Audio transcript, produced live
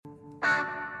Good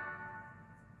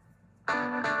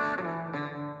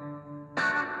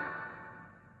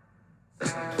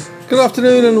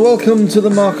afternoon and welcome to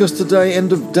the Marcus Today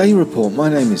End of Day Report. My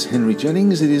name is Henry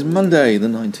Jennings. It is Monday the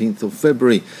 19th of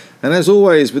February, and as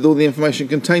always with all the information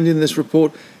contained in this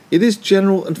report, it is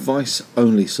general advice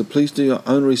only, so please do your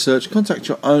own research, contact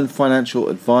your own financial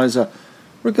advisor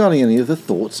regarding any of the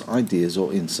thoughts, ideas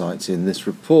or insights in this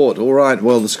report. Alright,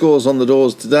 well, the scores on the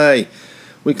doors today.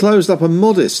 We closed up a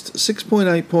modest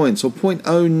 6.8 points or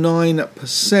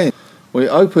 0.09%. We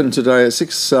opened today at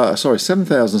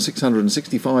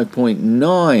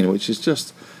 7,665.9, which is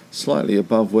just slightly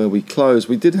above where we closed.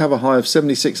 We did have a high of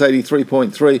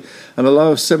 7683.3 and a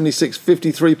low of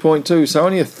 7653.2, so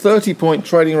only a 30-point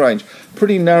trading range.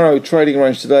 Pretty narrow trading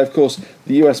range today. Of course,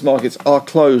 the US markets are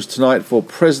closed tonight for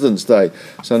President's Day,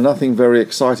 so nothing very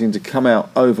exciting to come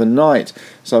out overnight.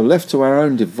 So left to our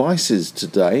own devices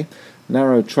today,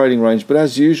 narrow trading range, but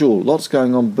as usual, lots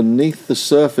going on beneath the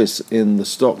surface in the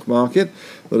stock market.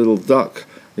 The little duck,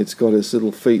 it's got its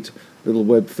little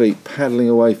web feet paddling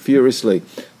away furiously.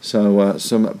 So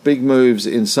some big moves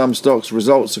in some stocks,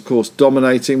 results of course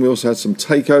dominating. We also had some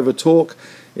takeover talk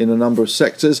in a number of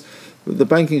sectors. The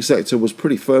banking sector was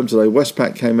pretty firm today.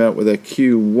 Westpac came out with their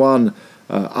Q1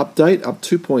 update, up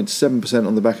 2.7%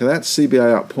 on the back of that.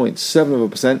 CBA up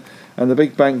 0.7%. And the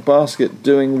big bank basket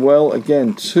doing well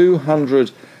again,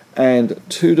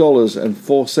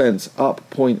 $202.04, up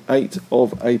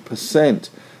 0.8%.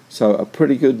 So a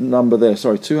pretty good number there.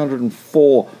 Sorry,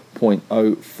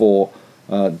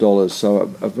 $204.04.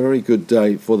 So a very good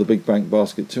day for the big bank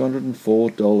basket,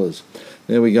 $204.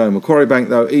 There we go. Macquarie Bank,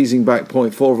 though, easing back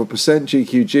 0.4%.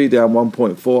 GQG down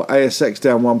 1.4%. ASX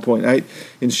down 1.8%.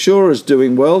 Insurers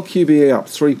doing well. QBE up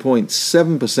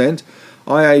 3.7%.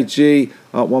 IAG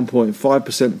up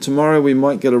 1.5%. Tomorrow we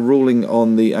might get a ruling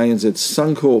on the ANZ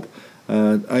Suncorp.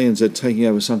 ANZ taking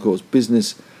over Suncorp's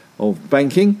business of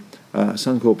banking.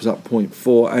 Suncorp's up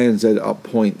 0.4%. ANZ up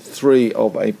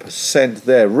 0.3%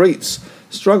 there. REITs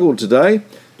struggled today.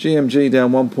 GMG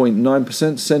down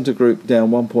 1.9%, Scentre Group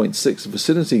down 1.6%,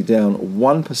 Vicinity down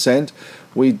 1%.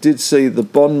 We did see the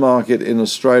bond market in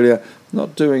Australia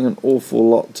not doing an awful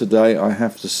lot today, I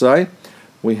have to say.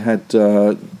 We had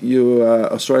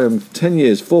Australian 10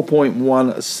 years,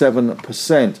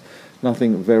 4.17%.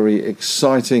 Nothing very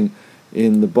exciting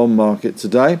in the bond market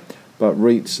today, but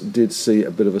REITs did see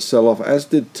a bit of a sell-off, as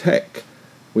did tech.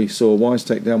 We saw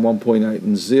WiseTech down 1.8%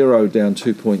 and Xero down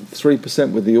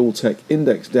 2.3%, with the All-Tech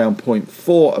Index down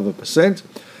 0.4%.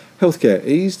 Healthcare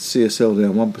eased, CSL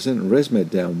down 1% and ResMed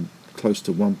down close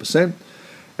to 1%.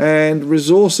 And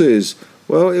resources,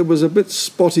 well, it was a bit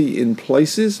spotty in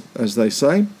places, as they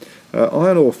say.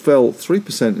 Iron ore fell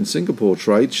 3% in Singapore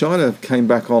trade. China came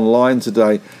back online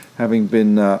today, having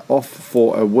been off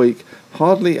for a week.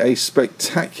 Hardly a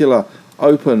spectacular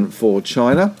open for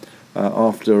China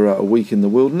after a week in the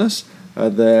wilderness.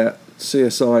 Their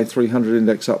CSI 300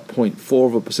 index up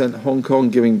 0.4%. Hong Kong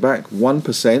giving back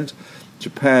 1%.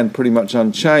 Japan pretty much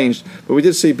unchanged, but we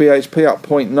did see BHP up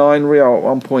 0.9%, Rio at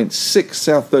 1.6%,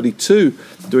 South 32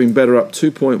 doing better, up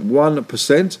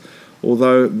 2.1%,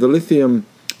 although the lithium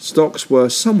stocks were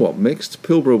somewhat mixed.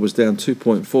 Pilbara was down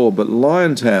 2.4%, but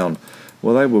Liontown,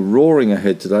 well, they were roaring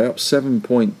ahead today, up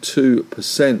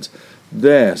 7.2%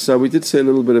 there. So we did see a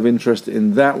little bit of interest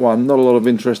in that one, not a lot of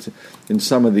interest in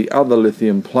some of the other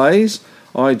lithium plays.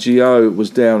 IGO was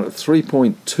down at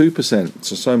 3.2%,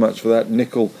 so much for that.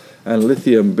 Nickel and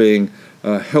lithium being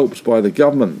helped by the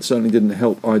government. Certainly didn't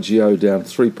help IGO, down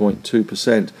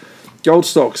 3.2%. Gold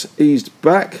stocks eased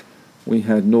back. We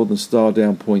had Northern Star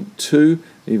down 0.2%,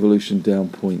 Evolution down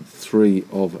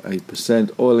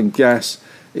 0.3%. Oil and gas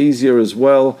easier as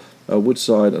well.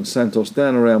 Woodside and Santos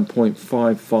down around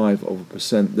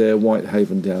 0.55% there.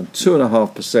 Whitehaven down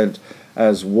 2.5%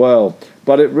 as well.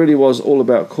 But it really was all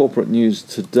about corporate news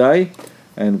today,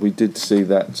 and we did see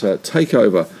that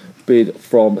takeover bid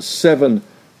from Seven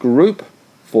Group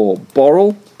for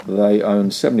Boral. They own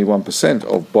 71%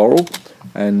 of Boral,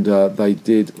 and they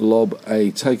did lob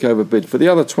a takeover bid for the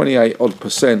other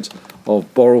 28% of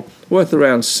Boral, worth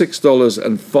around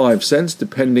 $6.05,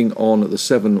 depending on the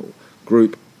Seven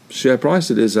Group share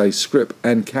price. It is a scrip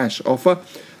and cash offer.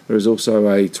 There is also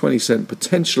a 20-cent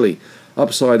potentially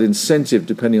upside incentive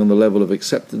depending on the level of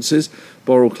acceptances.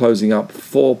 Boral closing up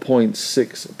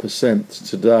 4.6%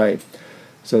 today.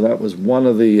 So that was one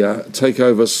of the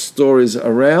takeover stories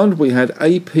around. We had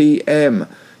APM,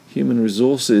 Human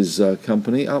Resources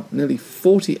Company, up nearly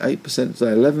 48%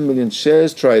 today. 11 million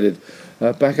shares traded,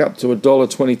 back up to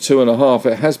 $1.22.5.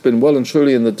 It has been well and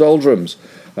truly in the doldrums.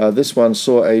 This one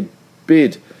saw a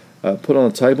bid put on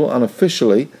the table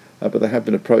unofficially but they have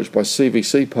been approached by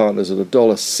CVC Partners at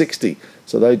 $1.60,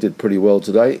 so they did pretty well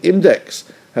today. Imdex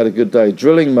had a good day.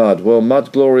 Drilling Mud, well,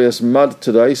 Mud Glorious Mud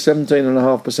today,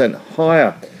 17.5%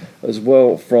 higher as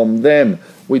well from them.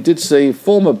 We did see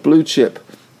former blue chip,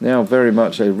 now very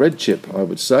much a red chip, I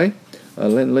would say,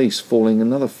 Lendlease falling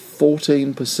another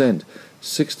 14%,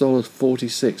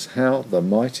 $6.46. How the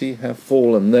mighty have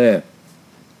fallen there.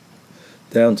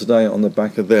 Down today on the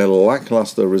back of their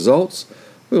lackluster results.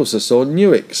 We also saw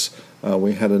Nuix.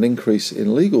 We had an increase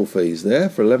in legal fees there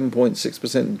for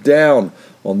 11.6% down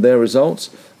on their results.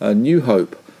 New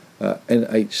Hope,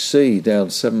 NHC, down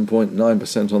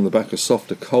 7.9% on the back of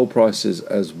softer coal prices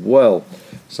as well.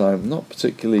 So not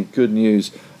particularly good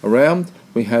news around.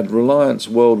 We had Reliance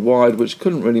Worldwide, which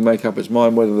couldn't really make up its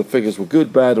mind whether the figures were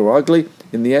good, bad or ugly.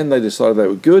 In the end, they decided they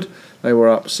were good. They were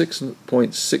up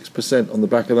 6.6% on the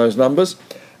back of those numbers.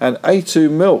 And A2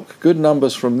 Milk, good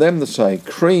numbers from them to say.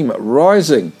 Cream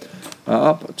rising,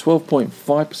 up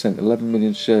 12.5%, 11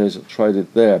 million shares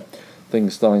traded there.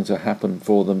 Things starting to happen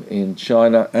for them in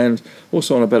China and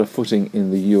also on a better footing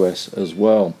in the US as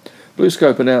well.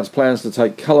 BlueScope announced plans to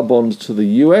take ColourBond to the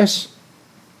US.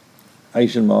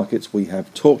 Asian markets we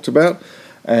have talked about.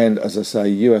 And as I say,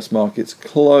 US markets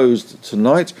closed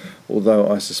tonight, although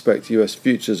I suspect US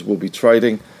futures will be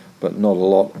trading, but not a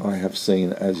lot I have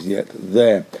seen as yet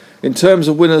there. In terms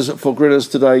of winners for Grinners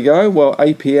today go, well,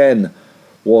 APN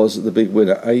was the big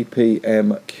winner.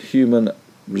 APM Human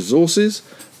Resources,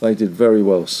 they did very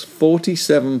well,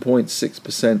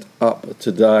 47.6% up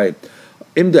today.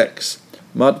 Imdex,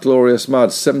 Mud Glorious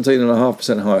Mud,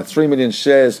 17.5% higher, 3 million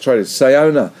shares traded.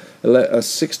 Sayona,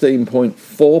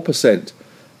 16.4%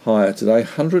 higher today,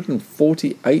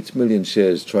 148 million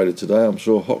shares traded today. I'm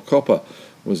sure Hot Copper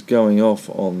was going off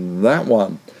on that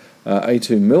one.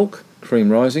 A2 Milk,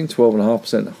 cream rising,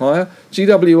 12.5% higher.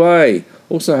 GWA,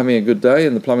 also having a good day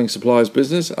in the plumbing supplies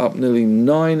business, up nearly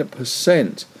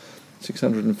 9%,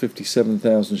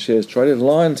 657,000 shares traded.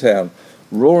 Liontown,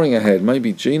 roaring ahead,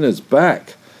 maybe Gina's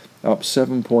back, up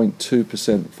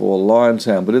 7.2% for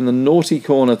Liontown. But in the naughty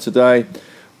corner today,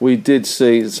 we did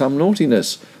see some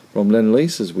naughtiness from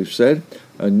Lendlease, as we've said.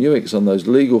 Nuix on those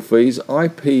legal fees.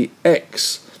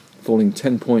 IPX falling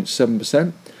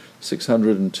 10.7%,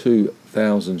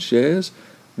 602,000 shares.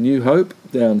 New Hope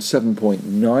down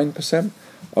 7.9%.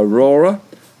 Aurora,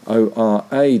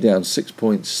 ORA, down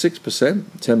 6.6%,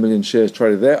 10 million shares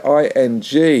traded there.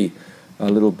 ING, a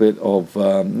little bit of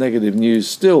negative news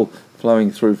still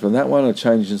flowing through from that one. A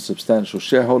change in substantial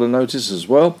shareholder notice as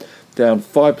well. Down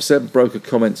 5%. Broker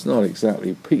comments not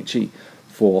exactly peachy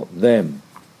for them.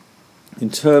 In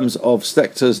terms of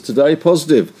sectors today,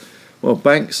 positive. Well,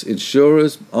 banks,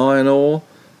 insurers, iron ore.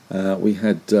 We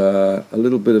had a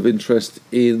little bit of interest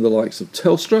in the likes of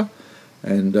Telstra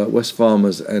and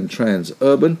Wesfarmers and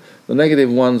Transurban. The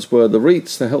negative ones were the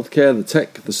REITs, the healthcare, the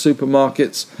tech, the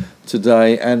supermarkets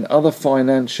today, and other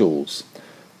financials.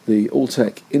 The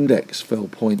Alltech index fell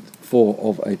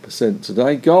 0.4%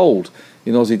 today. Gold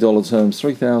in Aussie dollar terms,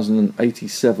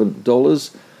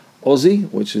 $3,087 Aussie,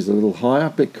 which is a little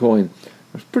higher. Bitcoin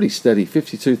was pretty steady,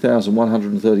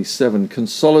 52,137,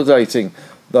 consolidating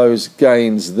those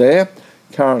gains there.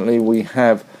 Currently we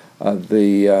have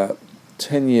the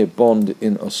 10-year bond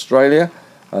in Australia.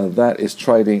 That is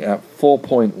trading at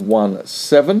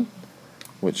 4.17,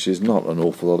 which is not an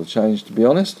awful lot of change, to be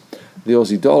honest. The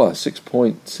Aussie dollar,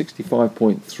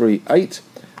 65.38,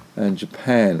 and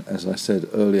Japan, as I said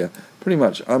earlier, pretty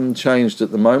much unchanged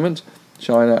at the moment.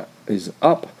 China is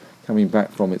up, coming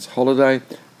back from its holiday,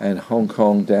 and Hong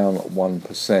Kong down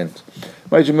 1%.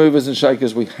 Major movers and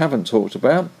shakers we haven't talked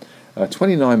about.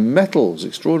 29 Metals,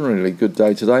 extraordinarily good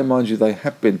day today. Mind you, they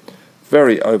have been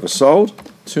very oversold.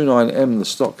 29M, the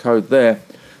stock code there,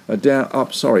 up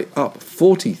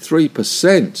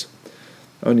 43%.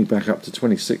 Only back up to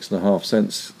 26.5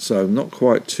 cents, so not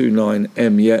quite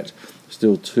 29M yet,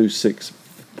 still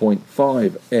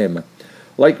 26.5M.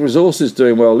 Lake Resources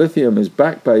doing well. Lithium is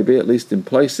back, baby, at least in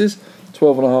places.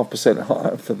 12.5%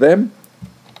 higher for them.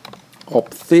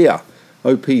 Opthea,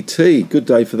 OPT, good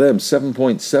day for them,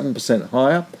 7.7%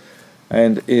 higher.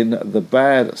 And in the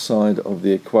bad side of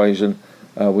the equation,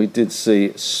 we did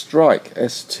see Strike,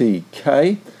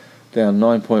 STK, down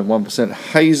 9.1%.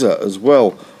 Hazer as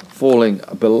well, falling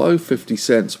below 50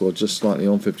 cents, well, just slightly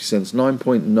on 50 cents,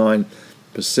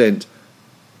 9.9%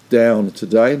 down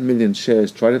today. Million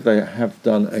shares traded. They have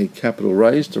done a capital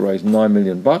raise to raise $9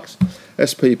 million.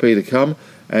 SPP to come,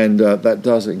 and that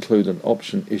does include an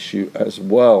option issue as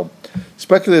well.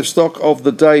 Speculative stock of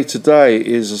the day today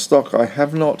is a stock I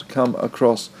have not come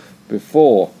across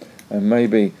before, and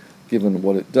maybe given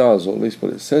what it does, or at least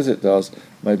what it says it does,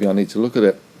 maybe I need to look at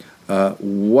it.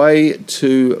 Way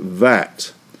to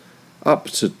VAT, up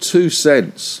to 2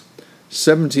 cents.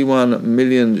 71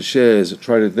 million shares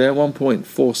traded there,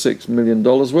 $1.46 million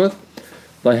worth.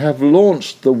 They have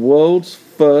launched the world's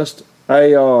first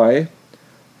AI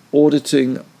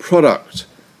auditing product.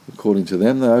 According to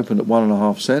them, they opened at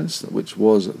 1.5 cents, which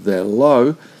was their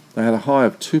low. They had a high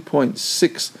of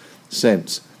 2.6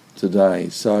 cents today.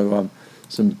 So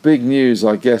some big news,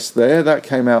 I guess, there. That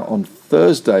came out on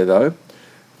Thursday, though.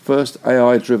 First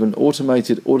AI-driven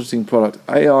automated auditing product,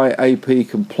 AI AP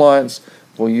compliance,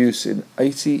 for use in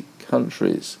 80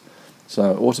 countries.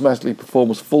 So automatically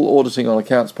performs full auditing on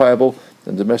accounts payable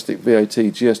and domestic VAT,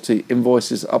 GST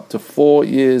invoices up to 4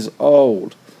 years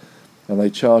old. And they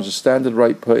charge a standard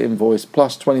rate per invoice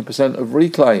plus 20% of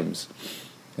reclaims.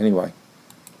 Anyway,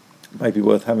 maybe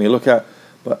worth having a look at,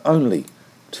 but only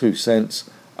 2 cents,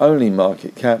 only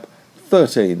market cap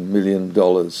 $13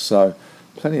 million. So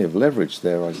plenty of leverage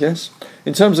there, I guess.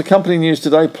 In terms of company news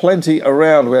today, plenty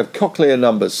around. We had Cochlear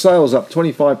numbers, sales up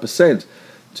 25%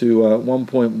 to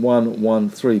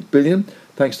 1.113 billion,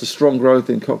 thanks to strong growth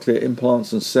in cochlear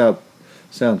implants and sound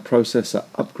processor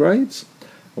upgrades.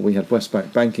 We had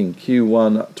Westpac Banking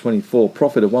Q1 24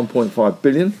 profit of 1.5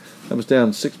 billion. That was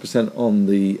down 6% on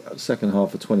the second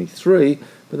half of 23,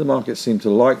 but the market seemed to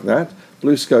like that.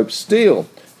 BlueScope Steel,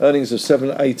 earnings of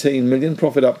 718 million,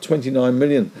 profit up 29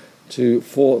 million to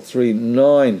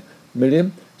 439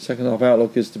 million. Second half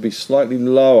outlook is to be slightly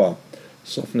lower.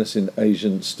 Softness in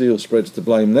Asian steel spreads to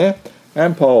blame there.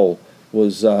 Ampol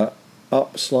was up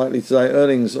slightly today.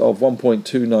 Earnings of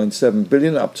 1.297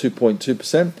 billion, up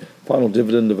 2.2%. Final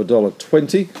dividend of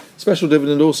 $1.20. Special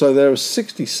dividend also there of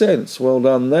 60 cents. Well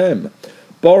done them.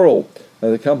 Boral,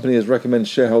 the company has recommended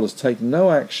shareholders take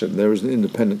no action. There is an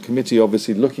independent committee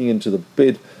obviously looking into the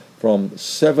bid from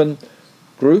Seven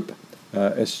Group.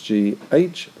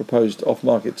 SGH proposed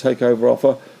off-market takeover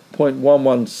offer,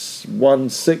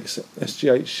 0.1116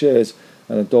 SGH shares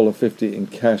and $1.50 in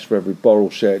cash for every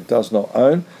Boral share it does not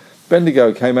own.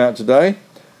 Bendigo came out today.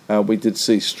 We did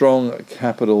see strong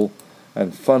capital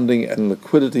and funding and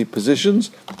liquidity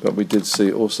positions, but we did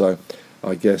see also,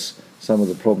 I guess, some of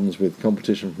the problems with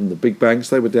competition from the big banks.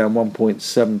 They were down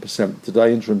 1.7%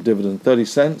 today. Interim dividend 30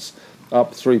 cents,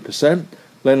 up 3%.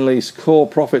 Lendlease core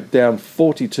profit down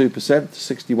 42% to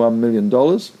 $61 million.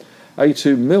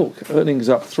 A2 Milk earnings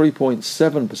up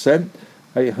 3.7%,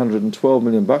 $812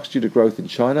 million due to growth in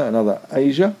China and other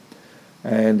Asia.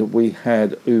 And we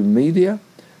had Media,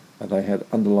 and they had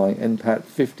underlying NPAT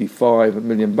 $55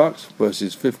 million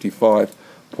versus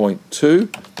 55.2.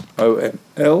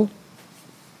 OML,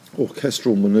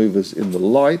 orchestral manoeuvres in the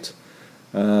light.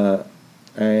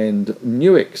 And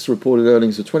Nuix reported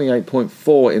earnings of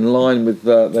 28.4 in line with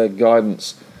their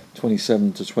guidance,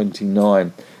 27 to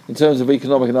 29. In terms of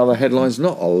economic and other headlines,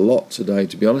 not a lot today,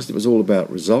 to be honest. It was all about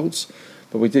results.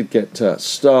 But we did get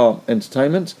Star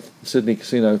Entertainment, the Sydney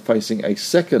casino, facing a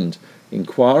second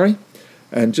inquiry.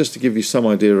 And just to give you some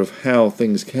idea of how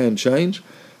things can change,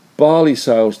 barley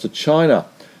sales to China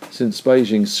since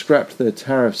Beijing scrapped their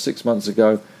tariffs 6 months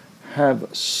ago have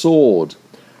soared.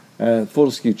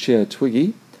 Fortescue Chair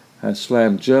Twiggy has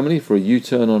slammed Germany for a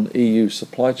U-turn on EU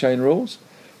supply chain rules.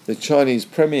 The Chinese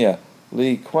Premier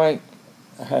Li Qiang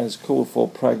has called for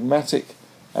pragmatic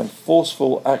and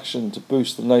forceful action to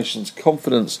boost the nation's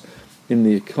confidence in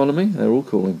the economy. They're all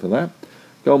calling for that.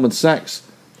 Goldman Sachs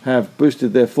have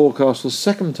boosted their forecast for the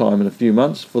second time in a few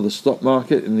months for the stock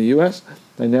market in the US.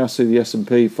 They now see the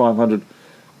S&P 500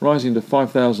 rising to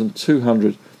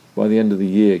 5,200 by the end of the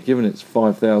year. Given it's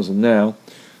 5,000 now,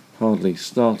 hardly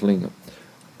startling.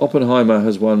 Oppenheimer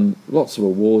has won lots of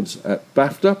awards at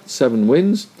BAFTA, 7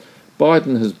 wins.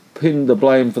 Biden has pinned the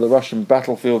blame for the Russian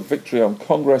battlefield victory on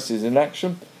Congress's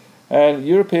inaction. And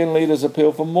European leaders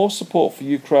appeal for more support for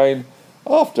Ukraine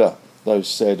after those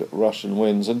said Russian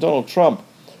wins. And Donald Trump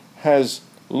has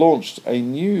launched a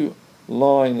new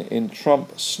line in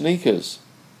Trump sneakers,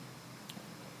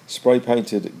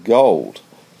 spray-painted gold.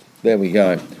 There we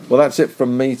go. Well, that's it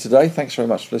from me today. Thanks very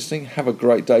much for listening. Have a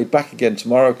great day. Back again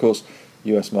tomorrow. Of course,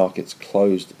 US markets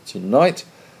closed tonight.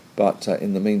 But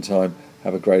in the meantime,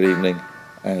 have a great evening.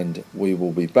 And we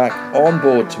will be back on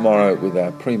board tomorrow with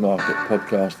our pre-market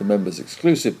podcast, the members'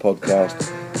 exclusive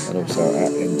podcast, and also our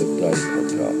end-of-day podcast.